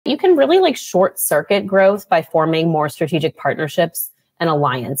you can really like short circuit growth by forming more strategic partnerships and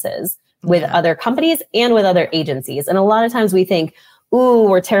alliances with other companies and with other agencies. And a lot of times we think, ooh,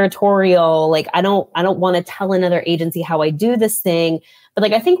 we're territorial. Like, I don't want to tell another agency how I do this thing. But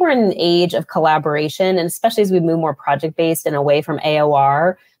like, I think we're in an age of collaboration, and especially as we move more project-based and away from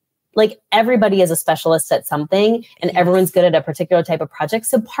AOR, like everybody is a specialist at something and everyone's good at a particular type of project.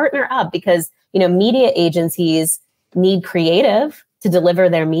 So partner up, because, media agencies need creative to deliver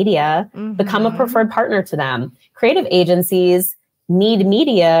their media. Become a preferred partner to them. Creative agencies need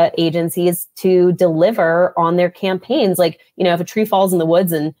media agencies to deliver on their campaigns. Like, if a tree falls in the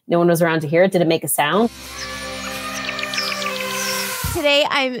woods and no one was around to hear it, did it make a sound? Today,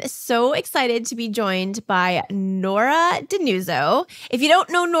 I'm so excited to be joined by Nora DiNuzzo. If you don't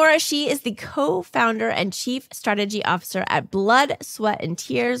know Nora, she is the co-founder and chief strategy officer at Blood, Sweat, and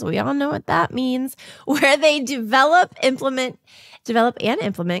Tears. We all know what that means, where they develop and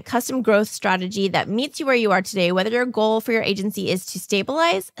implement custom growth strategy that meets you where you are today, whether your goal for your agency is to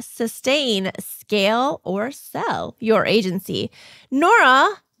stabilize, sustain, scale, or sell your agency. Nora,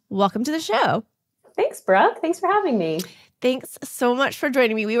 welcome to the show. Thanks, Brooke. Thanks for having me. Thanks so much for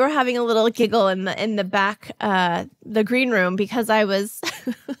joining me. We were having a little giggle in the back, the green room, because I was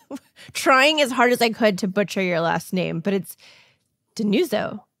trying as hard as I could to butcher your last name, but it's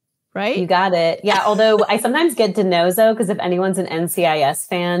DiNuzzo, right? You got it. Yeah, although I sometimes get DiNuzzo because if anyone's an NCIS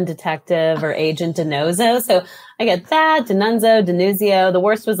fan, detective or agent DiNuzzo. So I get that, DiNuzzo, DiNuzio. The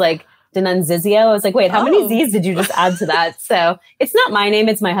worst was like DiNuzzo. I was like, wait, how many Z's did you just add to that? So it's not my name,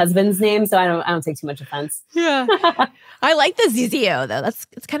 it's my husband's name. So I don't take too much offense. Yeah. I like the Zizio though.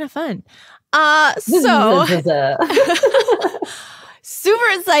 It's kind of fun.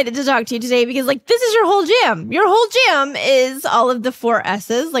 Super excited to talk to you today because this is your whole jam. Your whole jam is all of the 4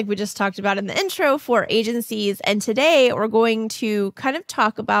 S's like we just talked about in the intro for agencies. And today we're going to kind of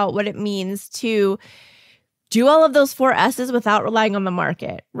talk about what it means to do all of those 4 S's without relying on the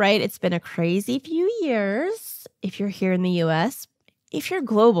market, right? It's been a crazy few years if you're here in the US. If you're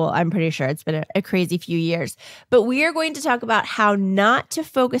global, I'm pretty sure it's been a crazy few years. But we are going to talk about how not to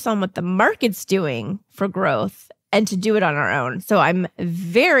focus on what the market's doing for growth and to do it on our own. So I'm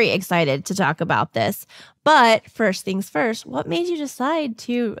very excited to talk about this. But first things first, what made you decide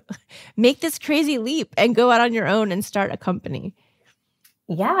to make this crazy leap and go out on your own and start a company?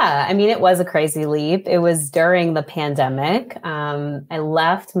 Yeah, I mean, it was a crazy leap. It was during the pandemic. I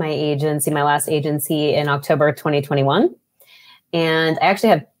left my agency, my last agency, in October 2021. And I actually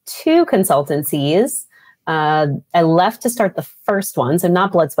have 2 consultancies. I left to start the first one, so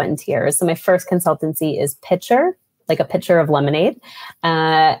not Blood, Sweat, and Tears. So my first consultancy is Pitcher, like a pitcher of lemonade.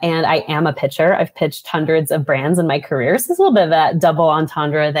 And I am a pitcher. I've pitched hundreds of brands in my career. So there's a little bit of that double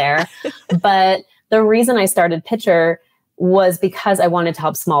entendre there. But the reason I started Pitcher was because I wanted to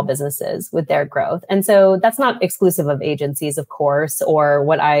help small businesses with their growth. And so that's not exclusive of agencies, of course, or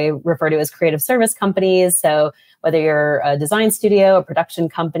what I refer to as creative service companies. So whether you're a design studio, a production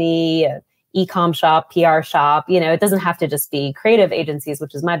company, a e-com shop, PR shop, it doesn't have to just be creative agencies,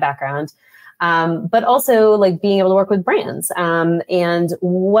 which is my background, but also like being able to work with brands. And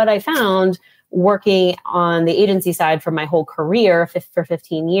what I found working on the agency side for my whole career for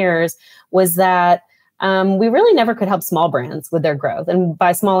 15 years was that we really never could help small brands with their growth. And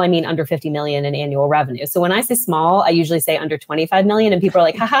by small, I mean under 50 million in annual revenue. So when I say small, I usually say under 25 million, and people are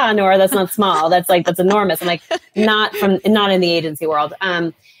like, haha, Nora, that's not small. That's enormous. I'm like, not in the agency world.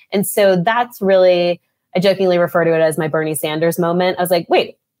 And so that's really, I jokingly refer to it as my Bernie Sanders moment. I was like,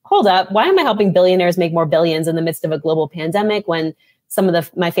 wait, hold up. Why am I helping billionaires make more billions in the midst of a global pandemic when some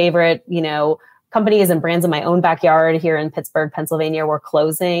of my favorite, companies and brands in my own backyard here in Pittsburgh, Pennsylvania, were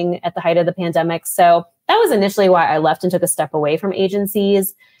closing at the height of the pandemic? So that was initially why I left and took a step away from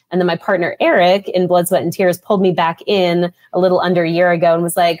agencies. And then my partner, Eric, in Blood, Sweat, and Tears, pulled me back in a little under a year ago and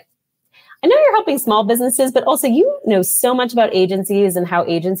was like, I know you're helping small businesses, but also you know so much about agencies and how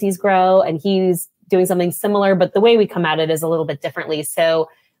agencies grow. And he's doing something similar, but the way we come at it is a little bit differently. So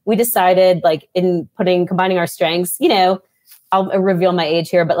we decided, combining our strengths, I'll reveal my age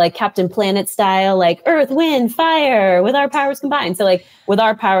here, but like Captain Planet style, like earth, wind, fire, with our powers combined. So with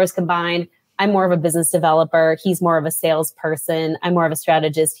our powers combined, I'm more of a business developer. He's more of a salesperson. I'm more of a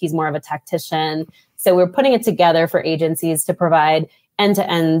strategist. He's more of a tactician. So we're putting it together for agencies to provide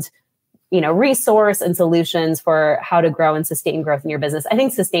end-to-end, resource and solutions for how to grow and sustain growth in your business. I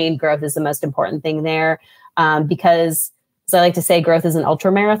think sustained growth is the most important thing there, because, as I like to say, growth is an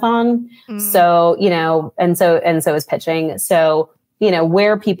ultra marathon. So, and so is pitching. So,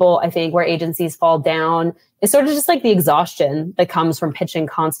 where agencies fall down is sort of just like the exhaustion that comes from pitching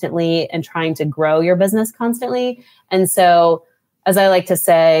constantly and trying to grow your business constantly. And so as I like to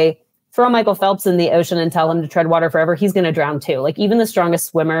say, throw Michael Phelps in the ocean and tell him to tread water forever, he's going to drown too. Like even the strongest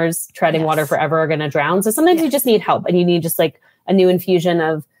swimmers treading water forever are going to drown. So sometimes you just need help, and you need just like a new infusion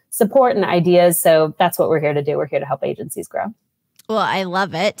of support and ideas. So that's what we're here to do. We're here to help agencies grow. Well, I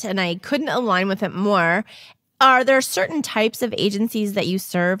love it, and I couldn't align with it more. Are there certain types of agencies that you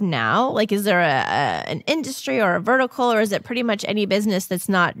serve now? Like, is there an industry or a vertical, or is it pretty much any business that's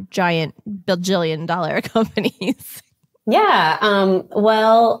not giant bajillion-dollar companies? Yeah.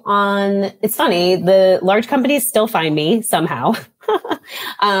 It's funny. The large companies still find me somehow.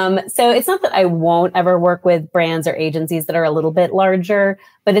 So it's not that I won't ever work with brands or agencies that are a little bit larger,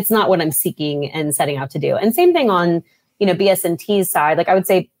 but it's not what I'm seeking and setting out to do. And same thing on, BS&T's side. Like I would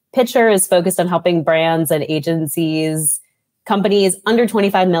say Pitcher is focused on helping brands and agencies, companies under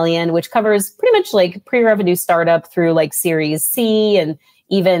 25 million, which covers pretty much like pre-revenue startup through like Series C and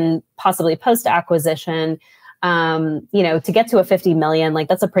even possibly post-acquisition. To get to a 50 million, like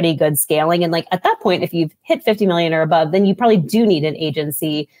that's a pretty good scaling. And like at that point, if you've hit 50 million or above, then you probably do need an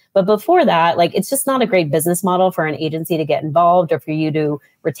agency. But before that, like it's just not a great business model for an agency to get involved or for you to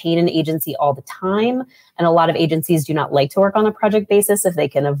retain an agency all the time. And a lot of agencies do not like to work on a project basis if they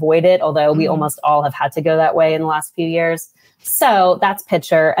can avoid it, although we almost all have had to go that way in the last few years. So that's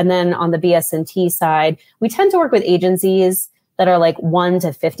Pitcher. And then on the BS&T side, we tend to work with agencies that are like 1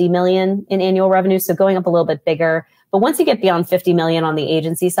 to 50 million in annual revenue. So going up a little bit bigger. But once you get beyond 50 million on the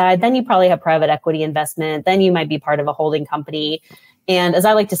agency side, then you probably have private equity investment. Then you might be part of a holding company. And as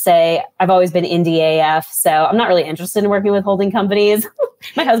I like to say, I've always been indie AF. So I'm not really interested in working with holding companies.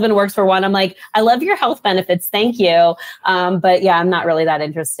 My husband works for one. I'm like, I love your health benefits. Thank you. But yeah, I'm not really that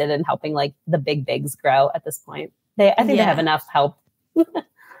interested in helping like the big bigs grow at this point. I think they have enough help.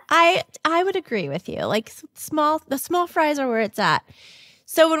 I would agree with you. Like the small fries are where it's at.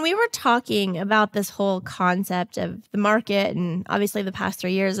 So when we were talking about this whole concept of the market, and obviously the past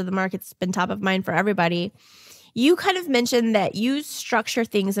 3 years of the market's been top of mind for everybody, you kind of mentioned that you structure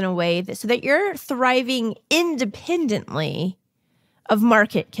things in a way so that you're thriving independently of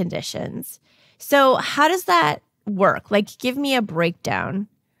market conditions. So how does that work? Like, give me a breakdown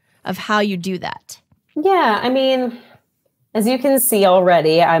of how you do that. Yeah, I mean, as you can see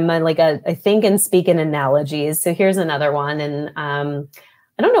already, I think and speak in analogies. So here's another one. And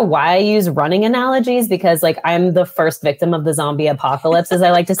I don't know why I use running analogies, because like I'm the first victim of the zombie apocalypse, as I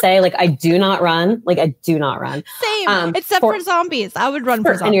like to say. Like I do not run. Same, except for zombies. I would run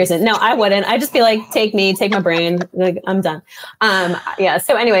for zombies. No, I wouldn't. I'd just be like, take me, take my brain. Like I'm done. Yeah.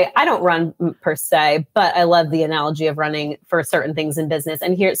 So anyway, I don't run per se, but I love the analogy of running for certain things in business.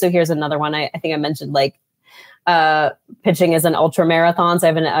 And here's another one. I think I mentioned like pitching is an ultra marathon. So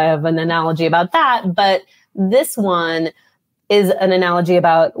I have an analogy about that, but this one is an analogy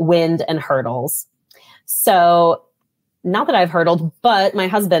about wind and hurdles. So not that I've hurdled, but my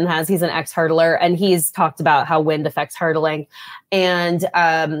husband has. He's an ex-hurdler, and he's talked about how wind affects hurdling. And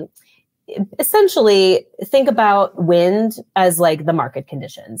essentially think about wind as like the market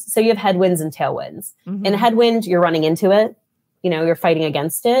conditions. So you have headwinds and tailwinds. Mm-hmm. In a headwind, you're running into it. You're fighting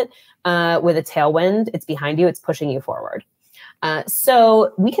against it. With a tailwind, it's behind you. It's pushing you forward.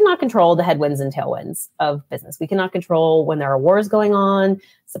 So we cannot control the headwinds and tailwinds of business. We cannot control when there are wars going on,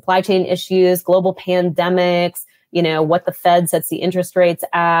 supply chain issues, global pandemics, what the Fed sets the interest rates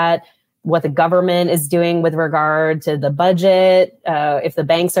at, what the government is doing with regard to the budget, if the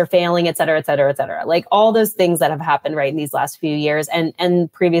banks are failing, et cetera, et cetera, et cetera. Like all those things that have happened right in these last few years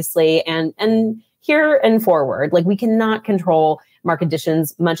and previously and here and forward. Like we cannot control market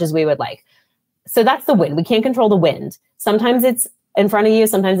conditions much as we would like. So that's the wind. We can't control the wind. Sometimes it's in front of you.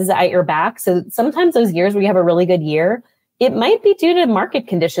 Sometimes it's at your back. So sometimes those years where you have a really good year, it might be due to market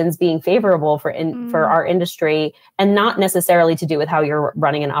conditions being favorable for our industry and not necessarily to do with how you're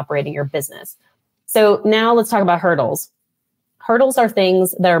running and operating your business. So now let's talk about hurdles. Hurdles are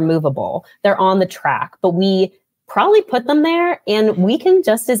things that are movable. They're on the track, but we probably put them there and we can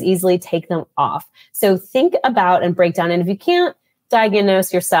just as easily take them off. So think about and break down. And if you can't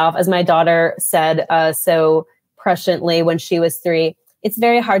diagnose yourself, as my daughter said so presciently when she was 3, it's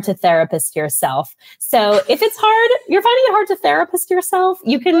very hard to therapist yourself. So if it's hard, you're finding it hard to therapist yourself,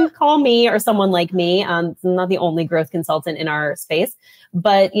 you can call me or someone like me. I'm not the only growth consultant in our space,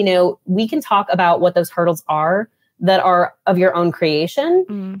 but we can talk about what those hurdles are that are of your own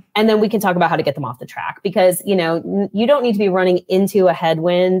creation. And then we can talk about how to get them off the track, because you don't need to be running into a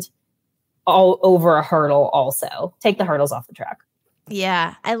headwind all over a hurdle also. Take the hurdles off the track.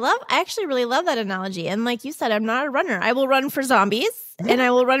 Yeah, I actually really love that analogy. And like you said, I'm not a runner. I will run for zombies and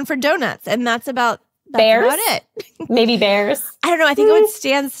I will run for donuts. And that's about bears. It. Maybe bears. I don't know. I think I would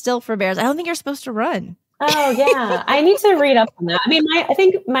stand still for bears. I don't think you're supposed to run. Oh yeah. I need to read up on that. I mean, I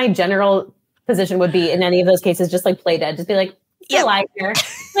think my general position would be in any of those cases, just like play dead, just be like, Yep. lie here.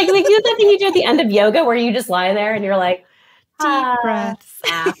 Like do that thing you do at the end of yoga where you just lie there and you're like, Deep breaths.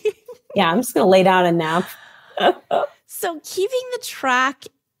 nap. Yeah, I'm just going to lay down and nap. So keeping the track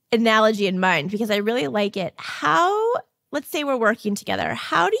analogy in mind, because I really like it, let's say we're working together,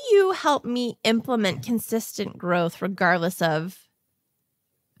 how do you help me implement consistent growth regardless of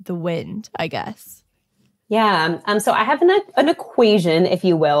the wind, I guess? Yeah. So I have an equation, if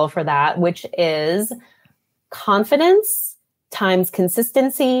you will, for that, which is confidence times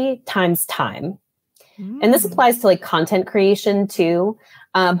consistency times time. And this applies to like content creation too,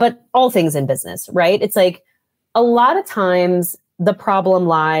 but all things in business, right? It's like a lot of times the problem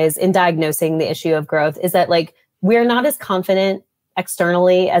lies in diagnosing the issue of growth is that like we're not as confident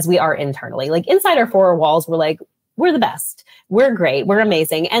externally as we are internally. Like inside our four walls, we're like, we're the best. We're great. We're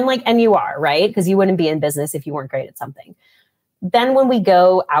amazing. And you are, right? Because you wouldn't be in business if you weren't great at something. Then when we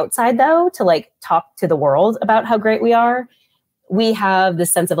go outside though, to like talk to the world about how great we are, we have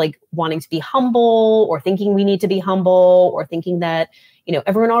this sense of like wanting to be humble or thinking we need to be humble or thinking that,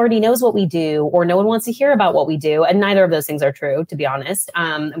 everyone already knows what we do or no one wants to hear about what we do. And neither of those things are true, to be honest.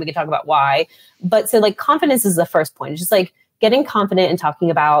 And we can talk about why. But so like confidence is the first point. It's just like getting confident and talking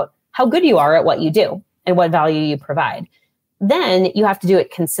about how good you are at what you do and what value you provide. Then you have to do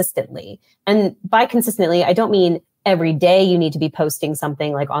it consistently. And by consistently, I don't mean every day you need to be posting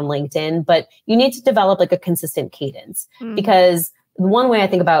something like on LinkedIn, but you need to develop like a consistent cadence because one way I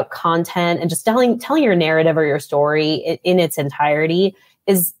think about content and just telling your narrative or your story in its entirety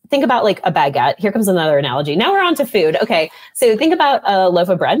is think about like a baguette. Here comes another analogy. Now we're on to food. Okay. So think about a loaf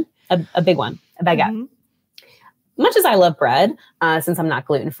of bread, a big one, a baguette. Much as I love bread, since I'm not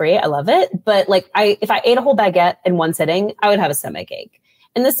gluten-free, I love it. But like if I ate a whole baguette in one sitting, I would have a stomach ache.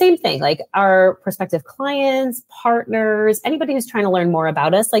 And the same thing, like our prospective clients, partners, anybody who's trying to learn more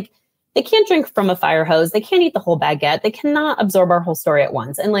about us, like they can't drink from a fire hose. They can't eat the whole baguette. They cannot absorb our whole story at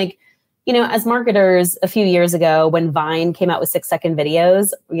once. And like, as marketers a few years ago, when Vine came out with 6-second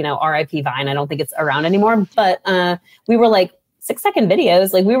videos, RIP Vine, I don't think it's around anymore, but we were like 6-second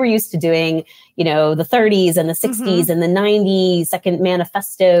videos. Like we were used to doing, the 30s and the 60s and the 90-second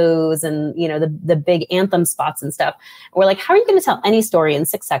manifestos and, the big anthem spots and stuff. And we're like, how are you going to tell any story in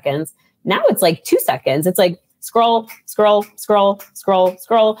 6 seconds? Now it's like 2 seconds. It's like scroll, scroll, scroll, scroll,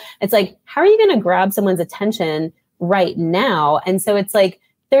 scroll. It's like, how are you going to grab someone's attention right now? And so it's like,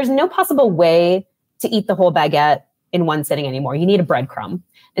 there's no possible way to eat the whole baguette in one sitting anymore. You need a breadcrumb.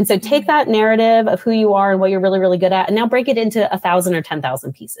 And so take that narrative of who you are and what you're really, really good at, and now break it into 1,000 or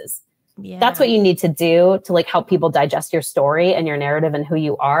 10,000 pieces. Yeah. That's what you need to do to like help people digest your story and your narrative and who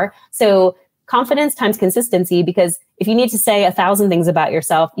you are. So confidence times consistency, because if you need to say 1,000 things about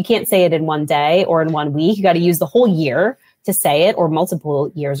yourself, you can't say it in one day or in 1 week. You got to use the whole year to say it, or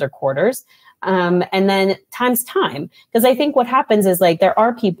multiple years or quarters. And then times time. Because I think what happens is like there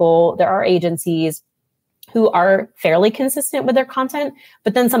are agencies who are fairly consistent with their content,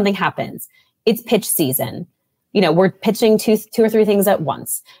 but then something happens. It's pitch season. We're pitching two or three things at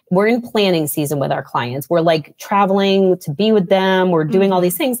once. We're in planning season with our clients. We're like traveling to be with them. We're doing all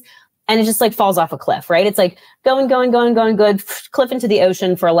these things. And it just like falls off a cliff, right? It's like going good, cliff into the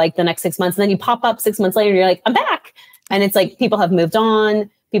ocean for like the next 6 months. And then you pop up 6 months later and you're like, I'm back. And it's like, people have moved on.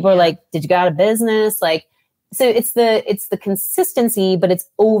 People are like, did you go out of business? Like, so it's the consistency, but it's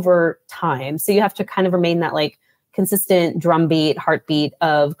over time. So you have to kind of remain that like consistent drumbeat, heartbeat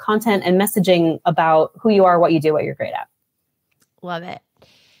of content and messaging about who you are, what you do, what you're great at. Love it.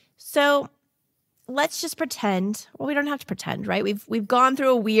 So let's just pretend. Well, we don't have to pretend, right? We've gone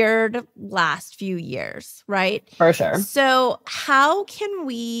through a weird last few years, right? For sure. So how can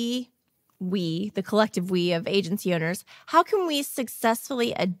we, the collective we of agency owners, how can we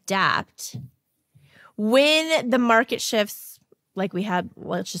successfully adapt when the market shifts like we had,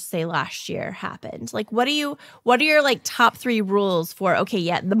 let's just say last year happened? Like, what are your like top 3 rules for, okay,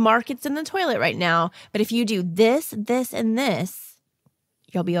 yeah, the market's in the toilet right now, but if you do this, this, and this,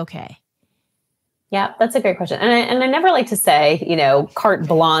 you'll be okay? Yeah, that's a great question. And I never like to say, carte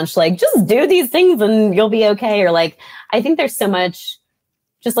blanche, like just do these things and you'll be okay. Or like, I think there's so much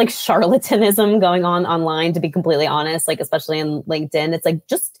just like charlatanism going on online, to be completely honest, like especially in LinkedIn. It's like,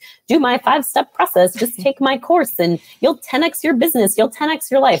 just do my 5-step process, just take my course and you'll 10x your business, you'll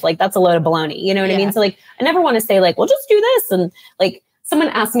 10x your life. Like that's a load of baloney. You know what I mean? So like, I never want to say like, well, just do this. And like someone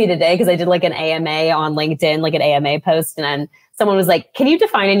asked me today, because I did like an AMA on LinkedIn, like an AMA post. And then someone was like, can you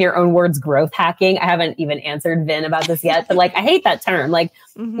define in your own words growth hacking? I haven't even answered Vin about this yet, but like, I hate that term. Like,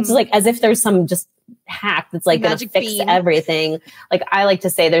 it's like as if there's some just hack that's like going to fix everything. Like, I like to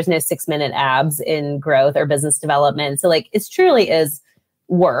say there's no 6-minute abs in growth or business development. So like, it truly is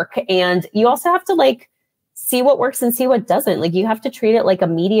work. And you also have to like see what works and see what doesn't. Like, you have to treat it like a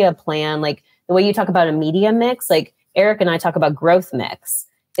media plan. Like the way you talk about a media mix, like Eric and I talk about growth mix.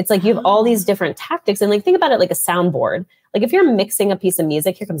 It's like you have all these different tactics, and like think about it like a soundboard. Like if you're mixing a piece of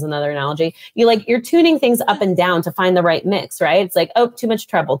music, here comes another analogy. You're tuning things up and down to find the right mix, right? It's like, oh, too much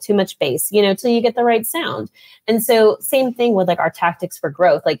treble, too much bass, till you get the right sound. And so same thing with like our tactics for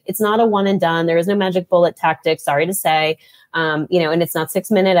growth. Like it's not a one and done. There is no magic bullet tactic, sorry to say. And it's not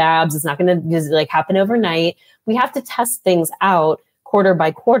 6-minute abs. It's not going to just like happen overnight. We have to test things out quarter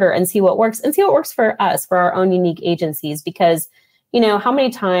by quarter and see what works for us, for our own unique agencies, because how many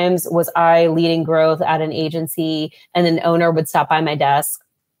times was I leading growth at an agency and an owner would stop by my desk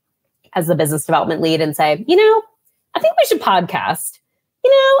as the business development lead and say, I think we should podcast.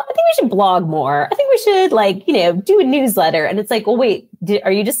 I think we should blog more. I think we should do a newsletter. And it's like, well, wait,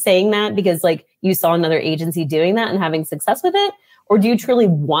 are you just saying that because like you saw another agency doing that and having success with it? Or do you truly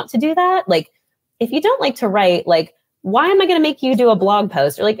want to do that? Like, if you don't like to write, like, why am I going to make you do a blog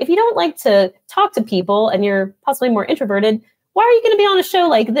post? Or like, if you don't like to talk to people and you're possibly more introverted, why are you going to be on a show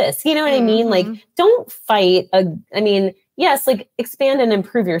like this? You know what I mean? Like, don't fight. Yes, like expand and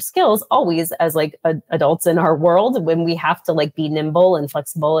improve your skills always as like adults in our world when we have to like be nimble and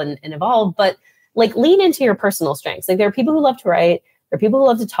flexible and evolve, but like lean into your personal strengths. Like there are people who love to write. There are people who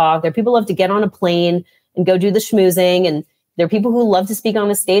love to talk. There are people who love to get on a plane and go do the schmoozing. And there are people who love to speak on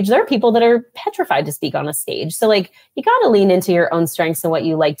a stage. There are people that are petrified to speak on a stage. So like, you got to lean into your own strengths and what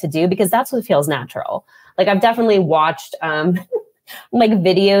you like to do, because that's what feels natural. Like I've definitely watched like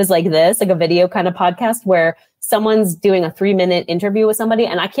videos like this, like a video kind of podcast where someone's doing a 3-minute interview with somebody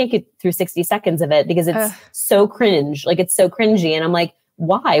and I can't get through 60 seconds of it because it's so cringe. Like it's so cringy. And I'm like,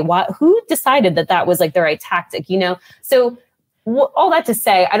 why? Who decided that that was like the right tactic, So all that to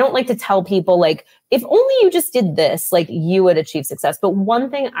say, I don't like to tell people like, if only you just did this, like you would achieve success. But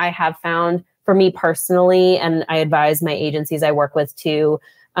one thing I have found for me personally, and I advise my agencies I work with too,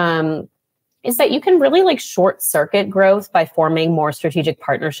 is that you can really like short circuit growth by forming more strategic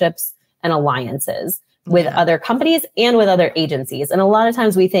partnerships and alliances with other companies and with other agencies. And a lot of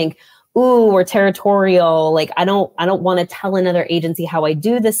times we think, ooh, we're territorial. Like, I don't want to tell another agency how I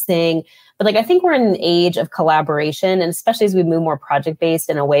do this thing. But like, I think we're in an age of collaboration, and especially as we move more project-based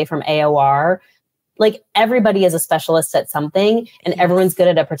and away from AOR, like everybody is a specialist at something and everyone's good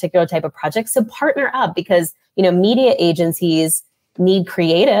at a particular type of project. So partner up, because, media agencies need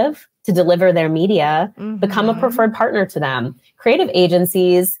creative to deliver their media. Become a preferred partner to them. Creative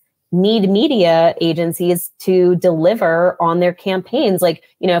agencies need media agencies to deliver on their campaigns. Like,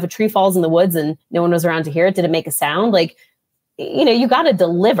 if a tree falls in the woods and no one was around to hear it, did it make a sound? Like, you got to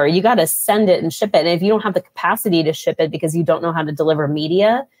deliver, you got to send it and ship it. And if you don't have the capacity to ship it because you don't know how to deliver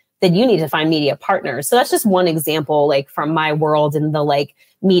media, then you need to find media partners. So that's just one example, like from my world in the like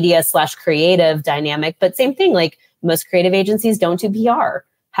media/creative dynamic. But same thing, like most creative agencies don't do PR.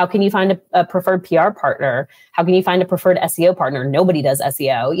 How can you find a preferred PR partner? How can you find a preferred SEO partner? Nobody does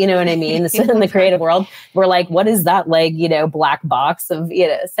SEO. You know what I mean? So in the creative world, we're like, what is that like, black box of,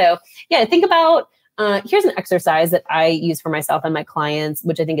 So yeah, think about, here's an exercise that I use for myself and my clients,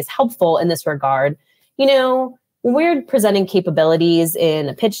 which I think is helpful in this regard. When we're presenting capabilities in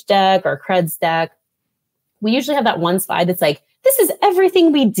a pitch deck or a creds deck, we usually have that one slide that's like, this is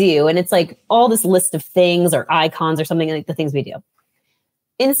everything we do. And it's like all this list of things or icons or something like the things we do.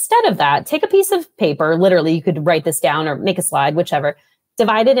 Instead of that, take a piece of paper, literally you could write this down or make a slide, whichever,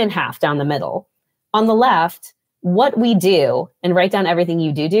 divide it in half down the middle. On the left, what we do, and write down everything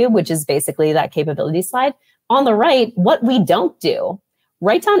you do, which is basically that capability slide. On the right, what we don't do.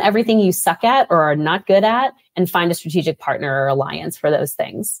 Write down everything you suck at or are not good at and find a strategic partner or alliance for those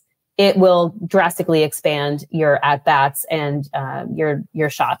things. It will drastically expand your at-bats and your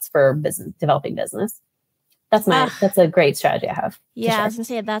shots for business, developing business. That's a great strategy I have. Yeah, I was going to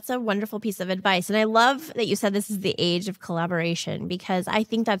say, that's a wonderful piece of advice. And I love that you said this is the age of collaboration, because I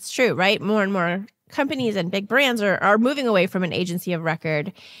think that's true, right? More and more companies and big brands are moving away from an agency of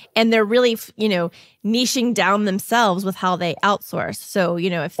record, and they're really, niching down themselves with how they outsource. So,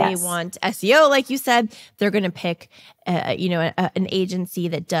 if they want SEO, like you said, they're going to pick, an agency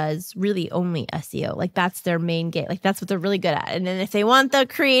that does really only SEO. Like that's their main gate. Like that's what they're really good at. And then if they want the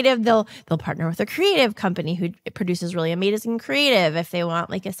creative, they'll partner with a creative company who produces really amazing creative. If they want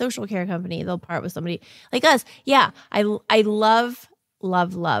like a social care company, they'll part with somebody like us. Yeah, I love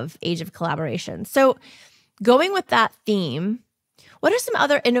age of collaboration. So going with that theme, what are some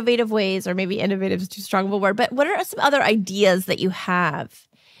other innovative ways, or maybe innovative is too strong of a word, but what are some other ideas that you have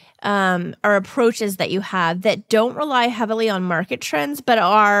or approaches that you have that don't rely heavily on market trends, but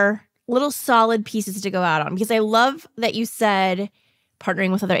are little solid pieces to go out on? Because I love that you said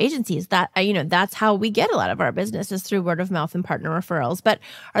partnering with other agencies. That, that's how we get a lot of our business, is through word of mouth and partner referrals. But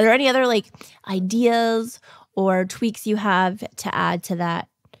are there any other like ideas or tweaks you have to add to that?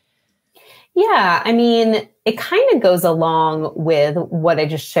 Yeah, I mean, it kind of goes along with what I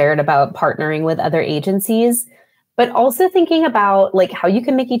just shared about partnering with other agencies, but also thinking about like how you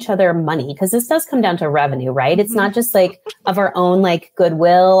can make each other money, because this does come down to revenue, right? It's not just like of our own like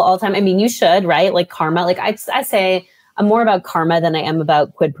goodwill all the time. I mean, you should, right? Like karma. Like I say, I'm more about karma than I am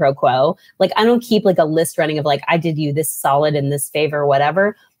about quid pro quo. Like I don't keep like a list running of like, I did you this solid in this favor or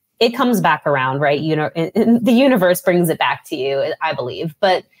whatever. It comes back around, right? The universe brings it back to you, I believe.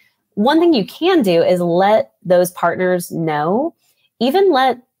 But one thing you can do is let those partners know, even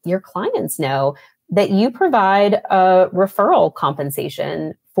let your clients know, that you provide a referral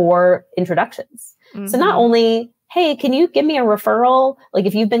compensation for introductions. So not only, hey, can you give me a referral? Like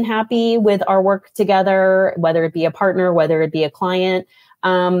if you've been happy with our work together, whether it be a partner, whether it be a client,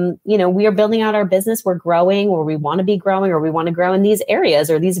 we are building out our business, we're growing, or we want to be growing, or we want to grow in these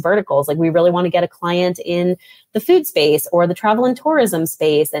areas or these verticals. Like we really want to get a client in the food space or the travel and tourism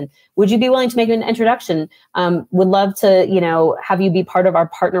space. And would you be willing to make an introduction? Would love to, have you be part of our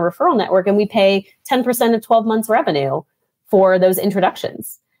partner referral network. And we pay 10% of 12 months revenue for those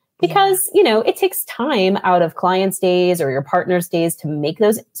introductions. Because, it takes time out of clients' days or your partner's days to make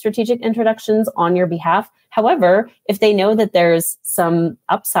those strategic introductions on your behalf. However, if they know that there's some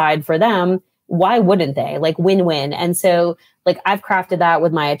upside for them, why wouldn't they? Like win-win. And so like I've crafted that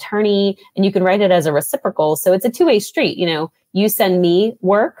with my attorney, and you can write it as a reciprocal. So it's a two-way street. You send me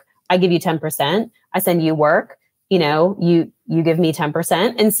work, I give you 10%. I send you work, you give me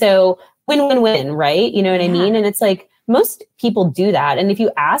 10%. And so win-win-win, right? You know what I mean? And it's like, most people do that. And if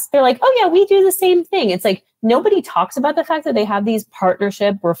you ask, they're like, oh yeah, we do the same thing. It's like, nobody talks about the fact that they have these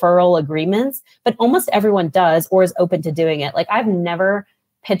partnership referral agreements, but almost everyone does or is open to doing it. Like I've never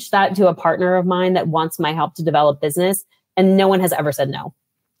pitched that to a partner of mine that wants my help to develop business, and no one has ever said no.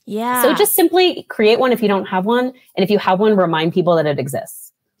 Yeah. So just simply create one if you don't have one. And if you have one, remind people that it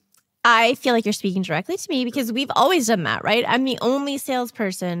exists. I feel like you're speaking directly to me, because we've always done that, right? I'm the only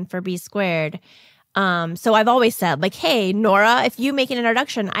salesperson for B Squared. So I've always said like, hey, Nora, if you make an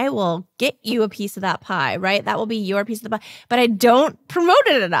introduction, I will get you a piece of that pie, right? That will be your piece of the pie, but I don't promote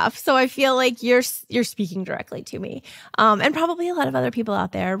it enough. So I feel like you're speaking directly to me. And probably a lot of other people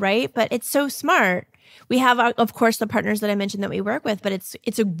out there, right? But it's so smart. We have, of course, the partners that I mentioned that we work with, but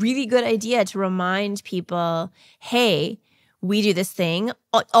it's a really good idea to remind people, hey, we do this thing.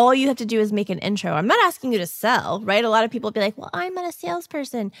 All you have to do is make an intro. I'm not asking you to sell, right? A lot of people will be like, well, I'm not a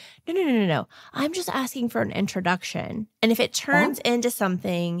salesperson. No. I'm just asking for an introduction. And if it turns into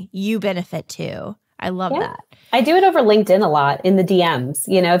something, you benefit too. I love that. I do it over LinkedIn a lot in the DMs.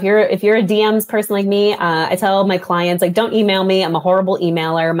 If you're a DMs person like me, I tell my clients, like, don't email me. I'm a horrible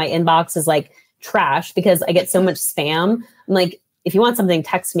emailer. My inbox is like trash because I get so much spam. I'm like, if you want something,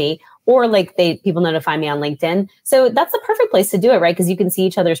 text me. Or like people notify me on LinkedIn. So that's the perfect place to do it, right? Because you can see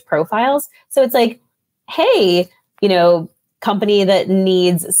each other's profiles. So it's like, hey, company that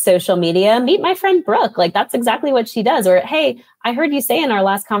needs social media, meet my friend Brooke. Like that's exactly what she does. Or, hey, I heard you say in our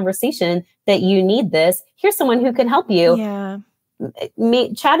last conversation that you need this. Here's someone who can help you. Yeah.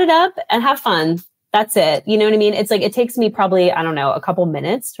 Chat it up and have fun. That's it. You know what I mean? It's like, it takes me probably, I don't know, a couple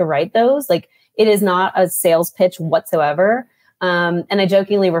minutes to write those. Like it is not a sales pitch whatsoever. And I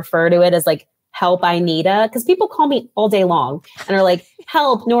jokingly refer to it as like, help, I need a, because people call me all day long and are like,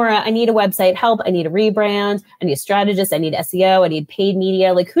 help, Nora, I need a website. Help, I need a rebrand. I need a strategist. I need SEO. I need paid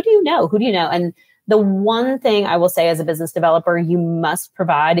media. Like, who do you know? And the one thing I will say as a business developer, you must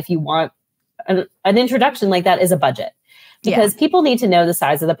provide if you want an introduction like that is a budget. Because people need to know the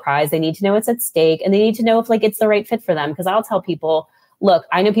size of the prize. They need to know what's at stake, and they need to know if like it's the right fit for them. Because I'll tell people, look,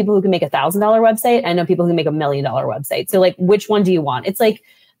 I know people who can make $1,000 website. I know people who can make $1 million website. So like, which one do you want? It's like,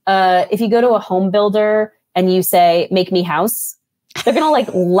 if you go to a home builder and you say, make me house, they're going to like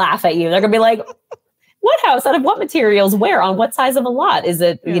laugh at you. They're going to be like, what house? Out of what materials? Where? On what size of a lot? Is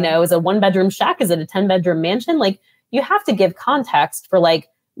it, is it a 1-bedroom shack? Is it a 10-bedroom mansion? Like you have to give context for like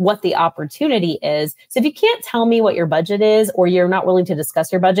what the opportunity is. So if you can't tell me what your budget is, or you're not willing to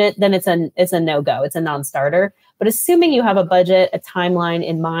discuss your budget, then it's a no-go. It's a non-starter. But assuming you have a budget, a timeline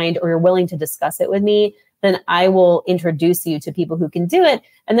in mind, or you're willing to discuss it with me, then I will introduce you to people who can do it.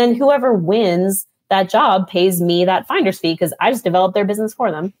 And then whoever wins that job pays me that finder's fee because I just developed their business for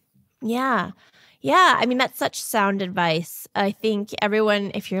them. Yeah. Yeah, I mean, that's such sound advice. I think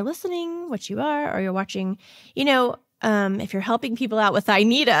everyone, if you're listening, which you are, or you're watching, if you're helping people out with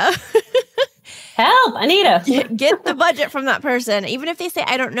Anita, Help, Anita. get the budget from that person. Even if they say,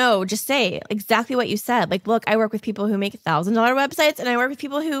 I don't know, just say exactly what you said. Like, look, I work with people who make $1,000 websites and I work with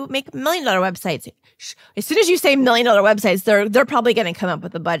people who make $1 million websites. As soon as you say $1 million websites, they're probably going to come up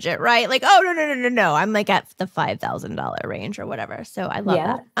with a budget, right? Like, oh, no. I'm like at the $5,000 range or whatever. So I love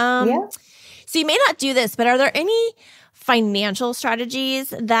that. Yeah. So you may not do this, but are there any financial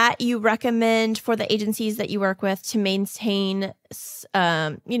strategies that you recommend for the agencies that you work with to maintain,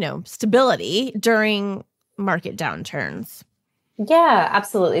 stability during market downturns? Yeah,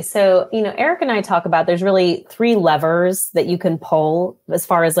 absolutely. So, Eric and I talk about there's really 3 levers that you can pull as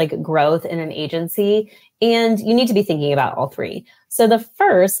far as like growth in an agency. And you need to be thinking about all 3. So the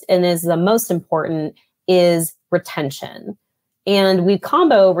first and is the most important is retention. And we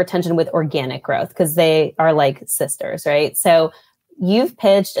combo retention with organic growth because they are like sisters, right? So you've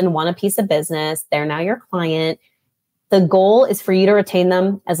pitched and won a piece of business. They're now your client. The goal is for you to retain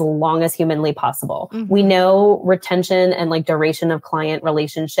them as long as humanly possible. Mm-hmm. We know retention and like duration of client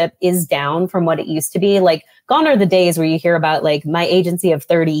relationship is down from what it used to be. Like gone are the days where you hear about like my agency of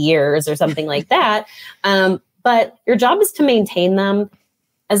 30 years or something like that. But your job is to maintain them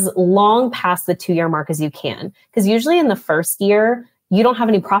as long past the 2-year mark as you can. Because usually in the first year, you don't have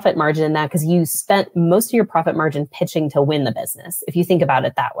any profit margin in that because you spent most of your profit margin pitching to win the business. If you think about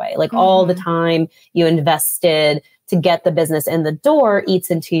it that way, like all the time you invested to get the business in the door eats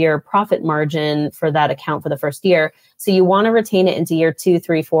into your profit margin for that account for the first year. So you want to retain it into year 2,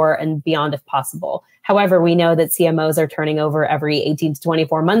 3, 4, and beyond if possible. However, we know that CMOs are turning over every 18 to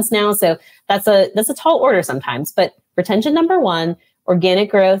 24 months now. So that's a tall order sometimes, but retention number 1, organic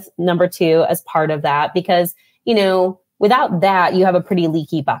growth number 2 as part of that, because, without that, you have a pretty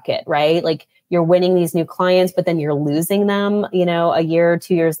leaky bucket, right? Like you're winning these new clients, but then you're losing them, a year or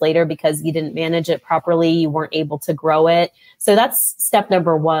 2 years later because you didn't manage it properly. You weren't able to grow it. So that's step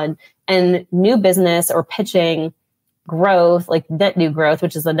number 1. And new business or pitching growth, like net new growth,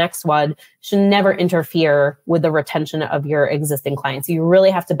 which is the next one, should never interfere with the retention of your existing clients. You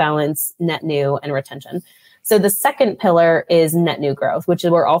really have to balance net new and retention. So the second pillar is net new growth, which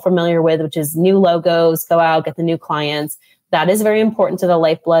we're all familiar with, which is new logos, go out, get the new clients. That is very important to the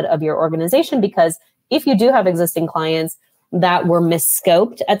lifeblood of your organization, because if you do have existing clients that were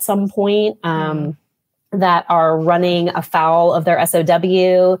misscoped at some point, that are running afoul of their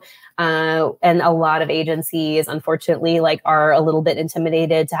SOW, and a lot of agencies, unfortunately, are a little bit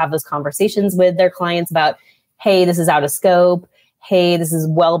intimidated to have those conversations with their clients about, hey, this is out of scope. Hey, this is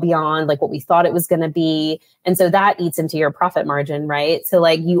well beyond what we thought it was going to be. And so that eats into your profit margin, right? So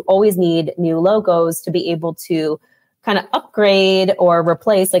you always need new logos to be able to kind of upgrade or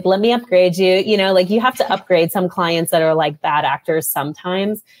replace, let me upgrade you, you have to upgrade some clients that are bad actors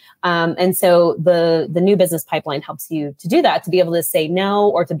sometimes. And so the new business pipeline helps you to do that, to be able to say no,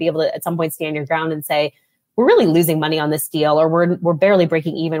 or to be able to at some point stand your ground and say, we're really losing money on this deal, or we're barely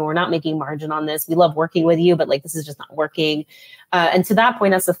breaking even. We're not making margin on this. We love working with you, but this is just not working. And to that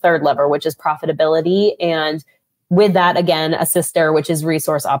point, that's the third lever, which is profitability. And with that, again, a sister, which is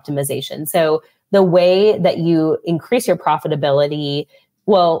resource optimization. So the way that you increase your profitability,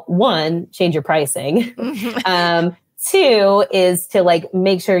 well, 1, change your pricing. 2 is to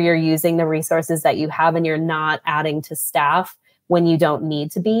make sure you're using the resources that you have and you're not adding to staff when you don't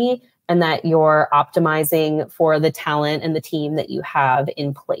need to be, and that you're optimizing for the talent and the team that you have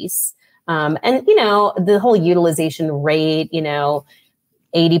in place. And, the whole utilization rate, 80%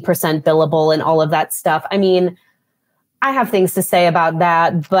 billable and all of that stuff. I mean, I have things to say about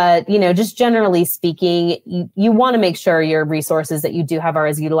that, but, just generally speaking, you want to make sure your resources that you do have are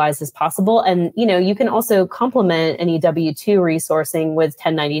as utilized as possible. And, you can also complement any W-2 resourcing with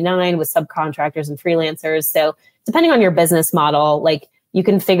 1099, with subcontractors and freelancers. So depending on your business model, you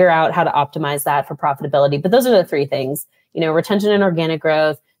can figure out how to optimize that for profitability. But those are the 3 things, retention and organic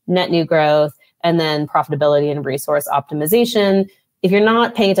growth, net new growth, and then profitability and resource optimization. If you're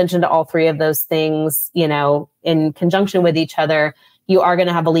not paying attention to all 3 of those things, in conjunction with each other, you are going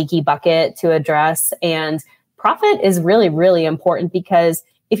to have a leaky bucket to address. And profit is really, really important, because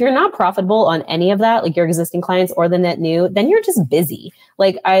if you're not profitable on any of that, your existing clients or the net new, then you're just busy.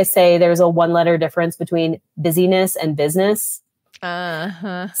 I say, there's a 1-letter difference between busyness and business.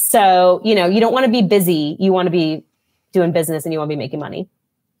 So, you don't want to be busy. You want to be doing business and you want to be making money.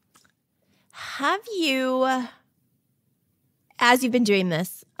 Have you, as you've been doing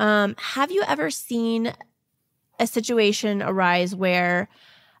this, have you ever seen a situation arise where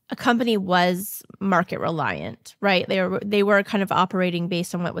a company was market reliant, right? They were kind of operating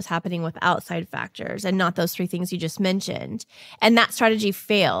based on what was happening with outside factors and not those three things you just mentioned. And that strategy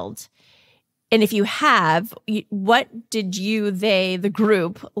failed. And if you have, what did the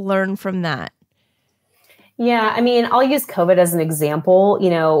group, learn from that? Yeah, I mean, I'll use COVID as an example.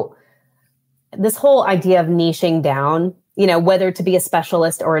 This whole idea of niching down, whether to be a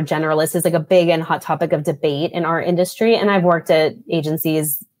specialist or a generalist is like a big and hot topic of debate in our industry. And I've worked at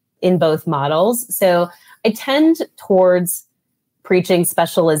agencies in both models. So I tend towards preaching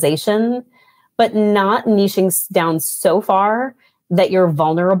specialization, but not niching down so far that you're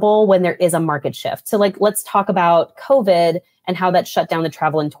vulnerable when there is a market shift. So let's talk about COVID and how that shut down the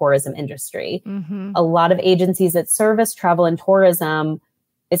travel and tourism industry. Mm-hmm. A lot of agencies that service travel and tourism,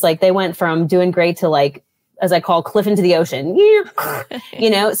 it's like they went from doing great to as I call, cliff into the ocean,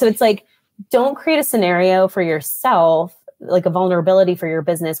 so it's like, don't create a scenario for yourself, like a vulnerability for your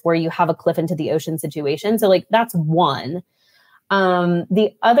business where you have a cliff into the ocean situation. So that's one.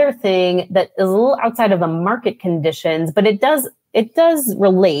 The other thing that is a little outside of the market conditions, but it does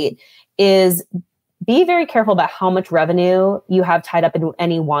relate, is be very careful about how much revenue you have tied up in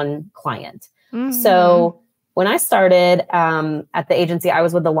any one client. Mm-hmm. So when I started at the agency I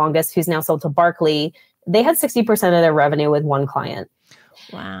was with the longest, who's now sold to Barkley, they had 60% of their revenue with one client.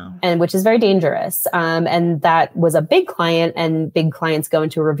 Wow. And which is very dangerous. And that was a big client, and big clients go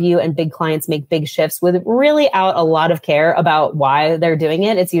into review, and big clients make big shifts with really out a lot of care about why they're doing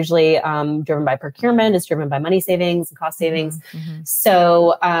it. It's usually driven by procurement. It's driven by money savings and cost savings. Mm-hmm.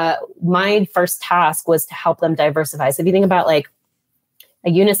 So my first task was to help them diversify. So if you think about a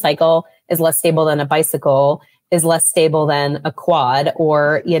unicycle is less stable than a bicycle, is less stable than a quad,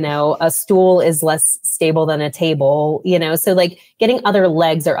 or, a stool is less stable than a table, so getting other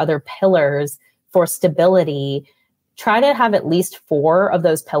legs or other pillars for stability, try to have at least 4 of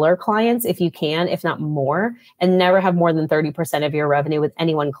those pillar clients if you can, if not more, and never have more than 30% of your revenue with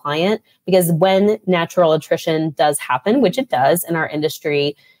any one client, because when natural attrition does happen, which it does in our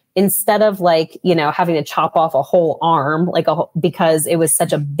industry, instead of having to chop off a whole arm, because it was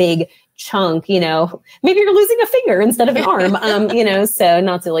such a big chunk, maybe you're losing a finger instead of an arm, so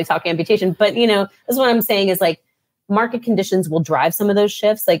not to talk amputation, but, this is what I'm saying is market conditions will drive some of those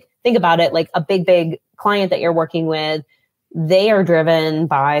shifts. Think about it, a big client that you're working with, they are driven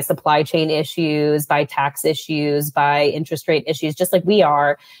by supply chain issues, by tax issues, by interest rate issues, just like we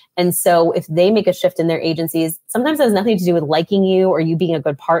are. And so if they make a shift in their agencies, sometimes it has nothing to do with liking you or you being a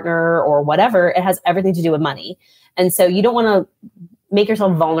good partner or whatever. It has everything to do with money. And so you don't want to make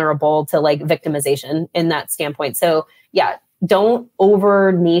yourself vulnerable to victimization in that standpoint. So yeah, don't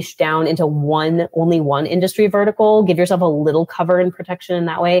over niche down into only one industry vertical. Give yourself a little cover and protection in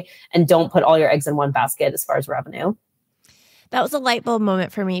that way. And don't put all your eggs in one basket as far as revenue. That was a light bulb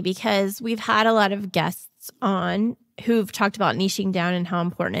moment for me, because we've had a lot of guests on who've talked about niching down and how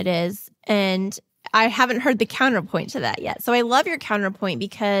important it is. And I haven't heard the counterpoint to that yet. So I love your counterpoint,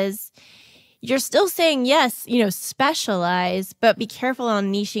 because you're still saying, yes, specialize, but be careful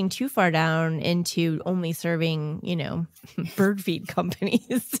on niching too far down into only serving, bird feed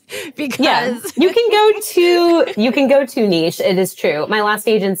companies. Because you can go too niche. It is true. My last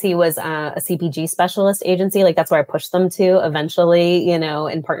agency was a CPG specialist agency. That's where I pushed them to eventually,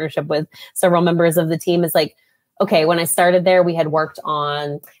 in partnership with several members of the team. Is okay, when I started there, we had worked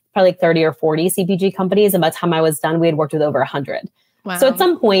on probably 30 or 40 CPG companies. And by the time I was done, we had worked with over 100. Wow. So at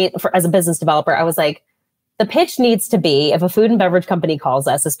some point, as a business developer, I was like, the pitch needs to be, if a food and beverage company calls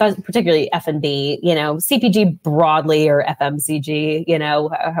us, especially particularly F&B, CPG broadly, or FMCG,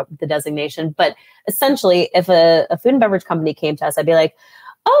 the designation. But essentially, if a food and beverage company came to us, I'd be like,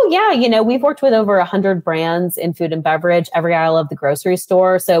 oh yeah, we've worked with over 100 brands in food and beverage, every aisle of the grocery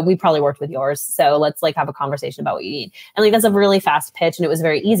store. So we probably worked with yours. So let's have a conversation about what you need. And that's a really fast pitch. And it was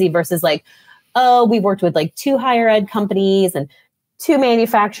very easy versus oh, we worked with 2 higher ed companies and 2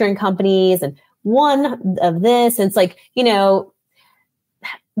 manufacturing companies and 1 of this. And it's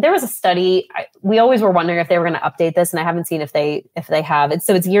there was a study, we always were wondering if they were going to update this, and I haven't seen if they have. It's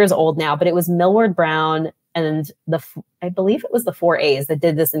years old now, but it was Millward Brown and I believe it was the 4As that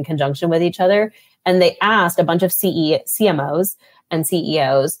did this in conjunction with each other. And they asked a bunch of CMOs and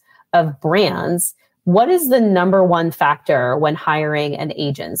CEOs of brands, what is the number one factor when hiring an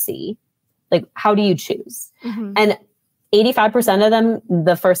agency? How do you choose? Mm-hmm. And 85% of them,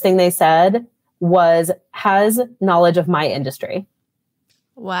 the first thing they said was, has knowledge of my industry.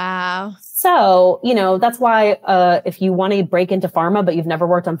 Wow. So, that's why if you want to break into pharma, but you've never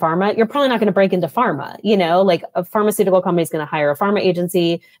worked on pharma, you're probably not going to break into pharma. A pharmaceutical company is going to hire a pharma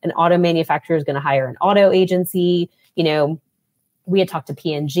agency, an auto manufacturer is going to hire an auto agency, we had talked to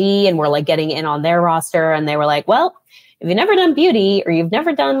P&G and we're like getting in on their roster. And they were like, well, if you've never done beauty or you've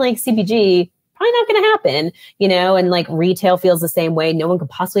never done like CPG, probably not going to happen, and like retail feels the same way. No one could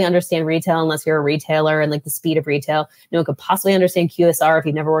possibly understand retail unless you're a retailer and like the speed of retail. No one could possibly understand QSR if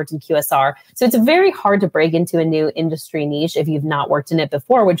you've never worked in QSR. So it's very hard to break into a new industry niche if you've not worked in it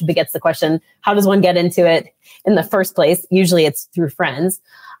before, which begets the question, how does one get into it in the first place? Usually it's through friends.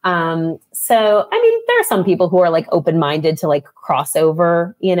 So, I mean, there are some people who are like open-minded to like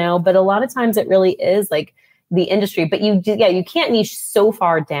crossover, but a lot of times it really is like the industry, but you can't niche so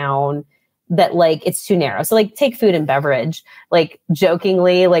far down that like it's too narrow. So like take food and beverage, like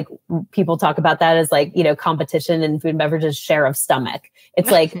jokingly, like people talk about that as like, competition in food and beverages share of stomach.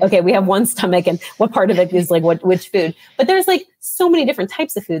 It's like, okay, we have one stomach and what part of it is like which food, but there's like so many different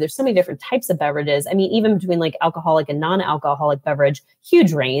types of food. There's so many different types of beverages. I mean, even between like alcoholic and non-alcoholic beverage,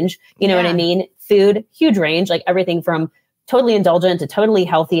 huge range, you know what I mean? Food, huge range, like everything from totally indulgent to totally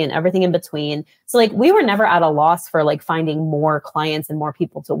healthy and everything in between. So like we were never at a loss for like finding more clients and more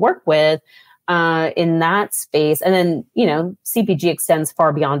people to work with in that space. And then, CPG extends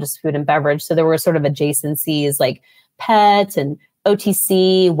far beyond just food and beverage. So there were sort of adjacencies like pet and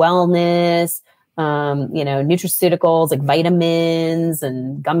OTC, wellness, nutraceuticals like vitamins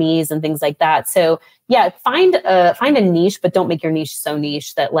and gummies and things like that. So yeah, find a niche, but don't make your niche so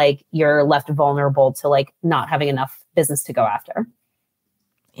niche that like you're left vulnerable to like not having enough business to go after.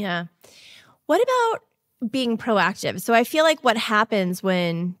 Yeah. What about being proactive? So I feel like what happens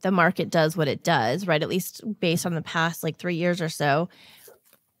when the market does what it does, right? At least based on the past like 3 years or so,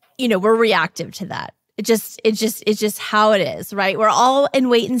 we're reactive to that. It's just how it is, right? We're all in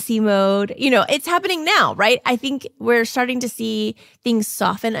wait and see mode. It's happening now, right? I think we're starting to see things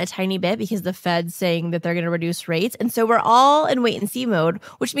soften a tiny bit because the Fed's saying that they're going to reduce rates. And so we're all in wait and see mode,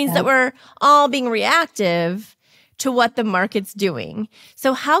 which means that we're all being reactive to what the market's doing.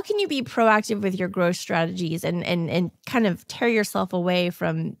 So how can you be proactive with your growth strategies and kind of tear yourself away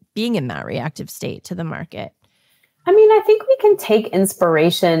from being in that reactive state to the market? I mean, I think we can take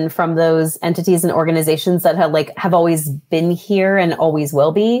inspiration from those entities and organizations that have always been here and always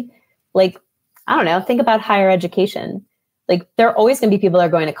will be. Like, I don't know, think about higher education. Like, there are always going to be people that are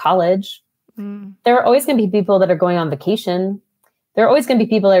going to college. There are always going to be people that are going on vacation. There are always going to be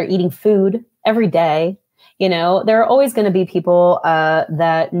people that are eating food every day. There are always going to be people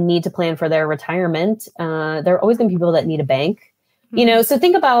that need to plan for their retirement. There are always going to be people that need a bank. So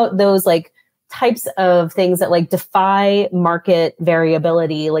think about those like types of things that like defy market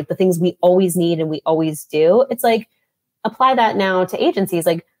variability, like the things we always need and we always do. It's like, apply that now to agencies.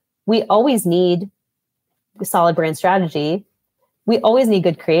 Like we always need a solid brand strategy. We always need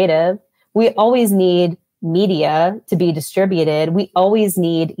good creative. We always need media to be distributed. We always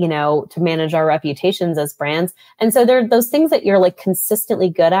need, to manage our reputations as brands. And so there are those things that you're like consistently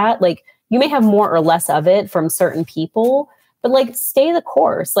good at. Like you may have more or less of it from certain people, but like stay the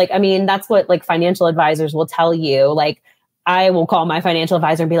course. Like, I mean, that's what like financial advisors will tell you. Like I will call my financial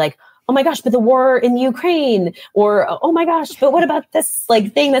advisor and be like, oh my gosh, but the war in Ukraine, or, oh my gosh, but what about this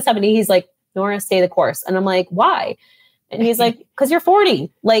like thing that's happening? He's like, Nora, stay the course. And I'm like, why? And he's like, because you're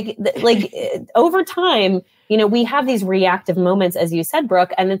 40. Like over time, we have these reactive moments, as you said,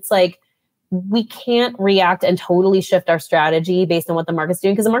 Brooke, and it's like, we can't react and totally shift our strategy based on what the market's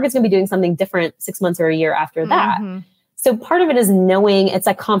doing, because the market's going to be doing something different 6 months or a year after that. So part of it is knowing, it's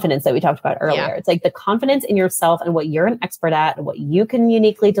that confidence that we talked about earlier. Yeah. It's like the confidence in yourself and what you're an expert at and what you can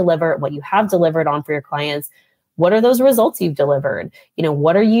uniquely deliver, what you have delivered on for your clients. What are those results you've delivered?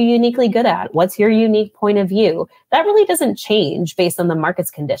 What are you uniquely good at? What's your unique point of view? That really doesn't change based on the market's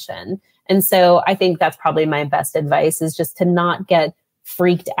condition. And so I think that's probably my best advice, is just to not get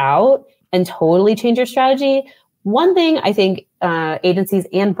freaked out and totally change your strategy. One thing I think agencies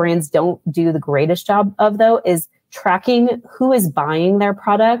and brands don't do the greatest job of, though, is tracking who is buying their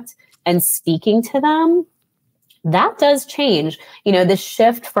product and speaking to them. That does change. The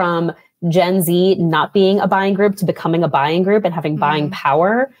shift from Gen Z not being a buying group to becoming a buying group and having buying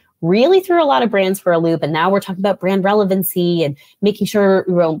power really threw a lot of brands for a loop. And now we're talking about brand relevancy and making sure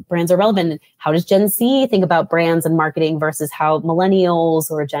brands are relevant. And how does Gen Z think about brands and marketing versus how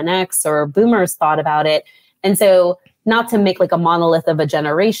millennials or Gen X or boomers thought about it? And so, not to make like a monolith of a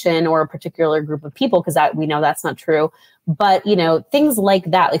generation or a particular group of people, because we know that's not true. But, things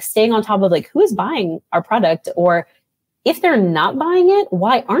like that, like staying on top of like who is buying our product, or if they're not buying it,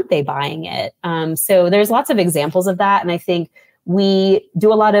 why aren't they buying it? So there's lots of examples of that. And I think we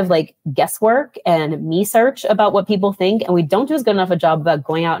do a lot of like guesswork and me-search about what people think. And we don't do as good enough a job about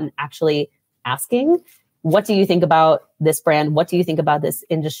going out and actually asking. what do you think about this brand? What do you think about this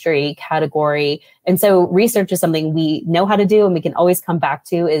industry category? And so research is something we know how to do and we can always come back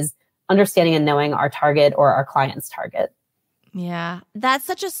to, is understanding and knowing our target or our client's target. Yeah, that's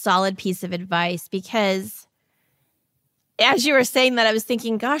such a solid piece of advice, because as you were saying that, I was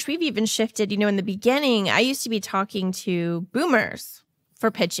thinking, gosh, we've even shifted. In the beginning, I used to be talking to boomers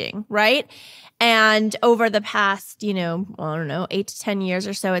for pitching, right? And over the past, I don't know, 8 to 10 years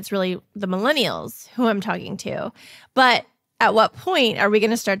or so, it's really the millennials who I'm talking to. But at what point are we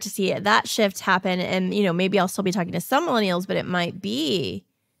going to start to see that shift happen? And, maybe I'll still be talking to some millennials, but it might be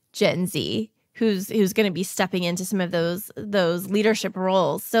Gen Z who's going to be stepping into some of those leadership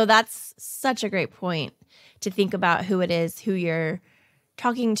roles. So that's such a great point to think about who it is, who you're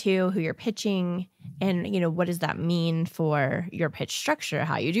talking to, who you're pitching, and what does that mean for your pitch structure,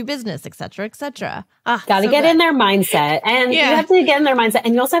 how you do business, et cetera, et cetera. Got to get in their mindset, and you have to get in their mindset,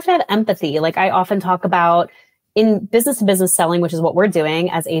 and you also have to have empathy. Like I often talk about in business to business selling, which is what we're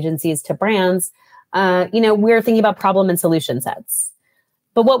doing as agencies to brands. We're thinking about problem and solution sets.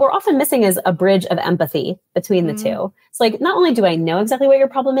 But what we're often missing is a bridge of empathy between the two. It's like, not only do I know exactly what your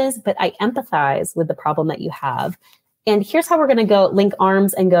problem is, but I empathize with the problem that you have. And here's how we're going to go link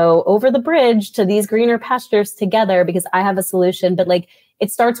arms and go over the bridge to these greener pastures together, because I have a solution. But like,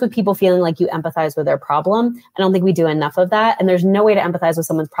 it starts with people feeling like you empathize with their problem. I don't think we do enough of that. And there's no way to empathize with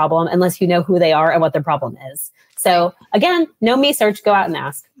someone's problem unless you know who they are and what their problem is. So again, no me search, go out and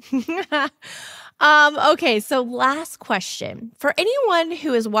ask. Okay, so last question. For anyone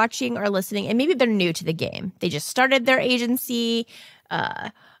who is watching or listening, and maybe they're new to the game, they just started their agency,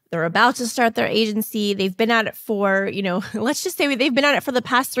 they're about to start their agency, they've been at it for, let's just say they've been at it for the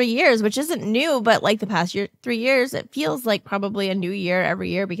past 3 years, which isn't new, but like the past 3 years, it feels like probably a new year every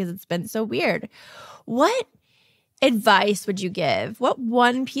year because it's been so weird. What advice would you give? What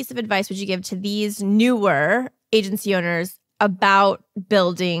one piece of advice would you give to these newer agency owners about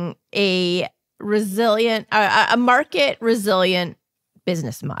building a market resilient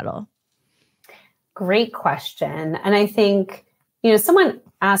business model? Great question. And I think, someone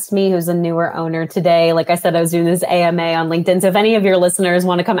asked me who's a newer owner today, like I said, I was doing this AMA on LinkedIn. So if any of your listeners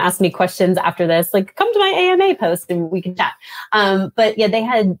want to come ask me questions after this, like come to my AMA post and we can chat. But yeah,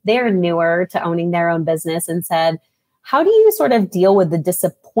 they're newer to owning their own business and said, how do you sort of deal with the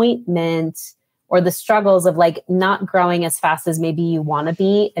disappointment or the struggles of like not growing as fast as maybe you want to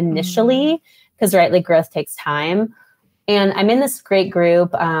be initially? Because like growth takes time. And I'm in this great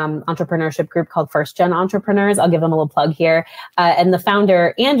group, entrepreneurship group called First Gen Entrepreneurs. I'll give them a little plug here. And the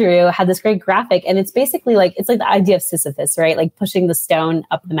founder, Andrew, had this great graphic. And it's basically like, it's like the idea of Sisyphus, right? Like pushing the stone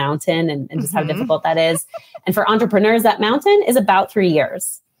up the mountain and just how difficult that is. And for entrepreneurs, that mountain is about 3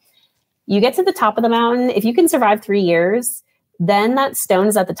 years. You get to the top of the mountain. If you can survive 3 years, then that stone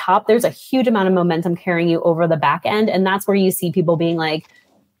is at the top. There's a huge amount of momentum carrying you over the back end. And that's where you see people being like,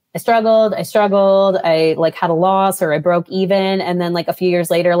 I struggled, I like had a loss or I broke even. And then like a few years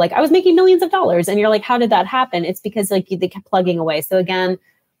later, like I was making millions of dollars. And you're like, how did that happen? It's because like they kept plugging away. So again,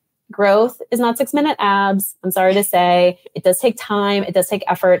 growth is not 6-minute abs. I'm sorry to say, it does take time. It does take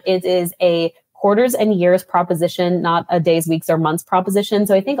effort. It is a quarters and years proposition, not a days, weeks, or months proposition.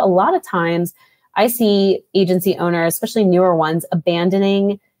 So I think a lot of times I see agency owners, especially newer ones,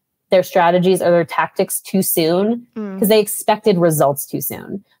 abandoning their strategies or their tactics too soon because they expected results too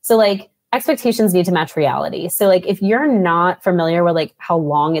soon. So like expectations need to match reality. So like if you're not familiar with like how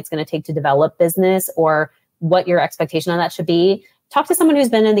long it's going to take to develop business or what your expectation on that should be, talk to someone who's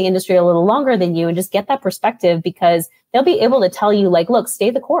been in the industry a little longer than you and just get that perspective, because they'll be able to tell you like, look, stay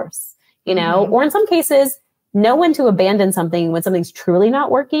the course, or in some cases, know when to abandon something when something's truly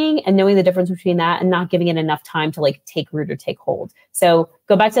not working, and knowing the difference between that and not giving it enough time to like take root or take hold. So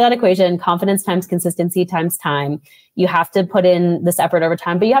go back to that equation, confidence times consistency times time. You have to put in this effort over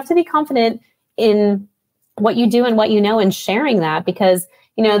time, but you have to be confident in what you do and what you know and sharing that, because,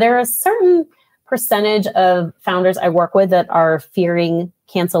 there are a certain percentage of founders I work with that are fearing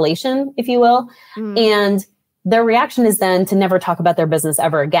cancellation, if you will. And their reaction is then to never talk about their business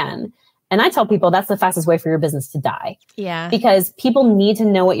ever again. And I tell people that's the fastest way for your business to die. Yeah. Because people need to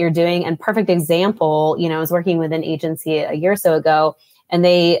know what you're doing. And perfect example, I was working with an agency a year or so ago, and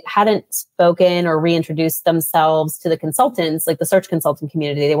they hadn't spoken or reintroduced themselves to the consultants, like the search consultant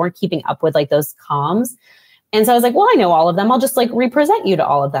community. They weren't keeping up with like those comms. And so I was like, well, I know all of them. I'll just like represent you to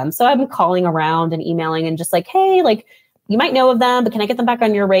all of them. So I've been calling around and emailing and just like, hey, like you might know of them, but can I get them back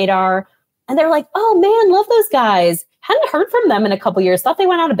on your radar? And they're like, oh man, love those guys. Hadn't heard from them in a couple years. Thought they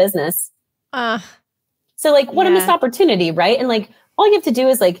went out of business. So like, what a missed opportunity, right? And like, all you have to do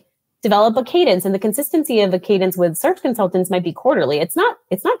is like, develop a cadence, and the consistency of a cadence with search consultants might be quarterly. It's not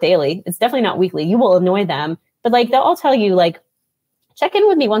daily. It's definitely not weekly. You will annoy them, but like they'll all tell you like, check in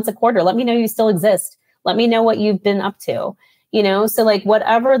with me once a quarter. Let me know you still exist. Let me know what you've been up to. You know, so like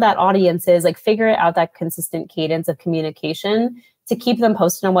whatever that audience is, like figure out that consistent cadence of communication to keep them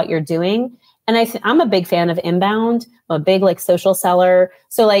posted on what you're doing. And I'm a big fan of inbound. I'm a big like social seller.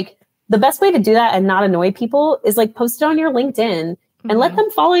 So like the best way to do that and not annoy people is like post it on your LinkedIn and let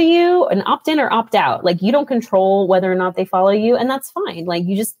them follow you and opt in or opt out. Like you don't control whether or not they follow you, and that's fine. Like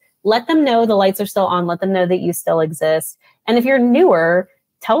you just let them know the lights are still on. Let them know that you still exist. And if you're newer,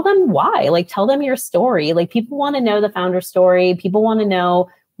 tell them why. Like tell them your story. Like people want to know the founder story. People want to know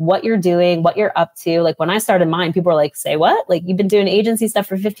what you're doing, what you're up to. Like when I started mine, people were like, say what? Like you've been doing agency stuff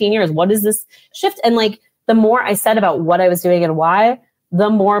for 15 years. What is this shift? And like the more I said about what I was doing and why, the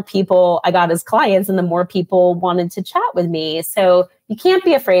more people I got as clients and the more people wanted to chat with me. So you can't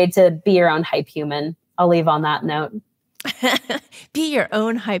be afraid to be your own hype human. I'll leave on that note. Be your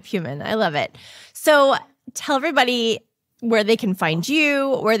own hype human. I love it. So tell everybody where they can find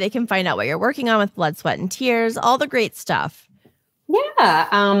you, where they can find out what you're working on with Blood, Sweat, and Tears, all the great stuff.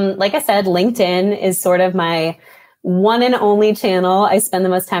 Yeah. Like I said, LinkedIn is sort of my one and only channel I spend the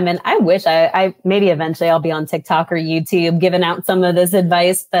most time in. I wish I maybe eventually I'll be on TikTok or YouTube giving out some of this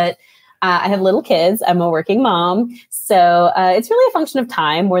advice, but I have little kids. I'm a working mom. So it's really a function of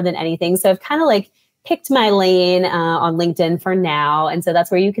time more than anything. So I've kind of like picked my lane on LinkedIn for now. And so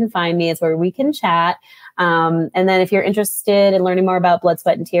that's where you can find me. It's where we can chat. And then if you're interested in learning more about Blood,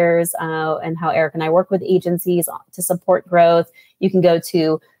 Sweat, and Tears and how Eric and I work with agencies to support growth, you can go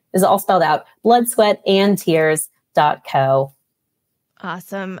to, this is all spelled out, bloodsweatandtears.co.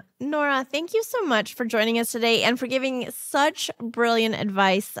 Awesome. Nora, thank you so much for joining us today and for giving such brilliant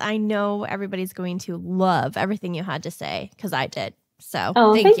advice. I know everybody's going to love everything you had to say because I did. So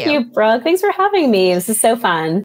thank you, Brooke. Thanks for having me. This is so fun.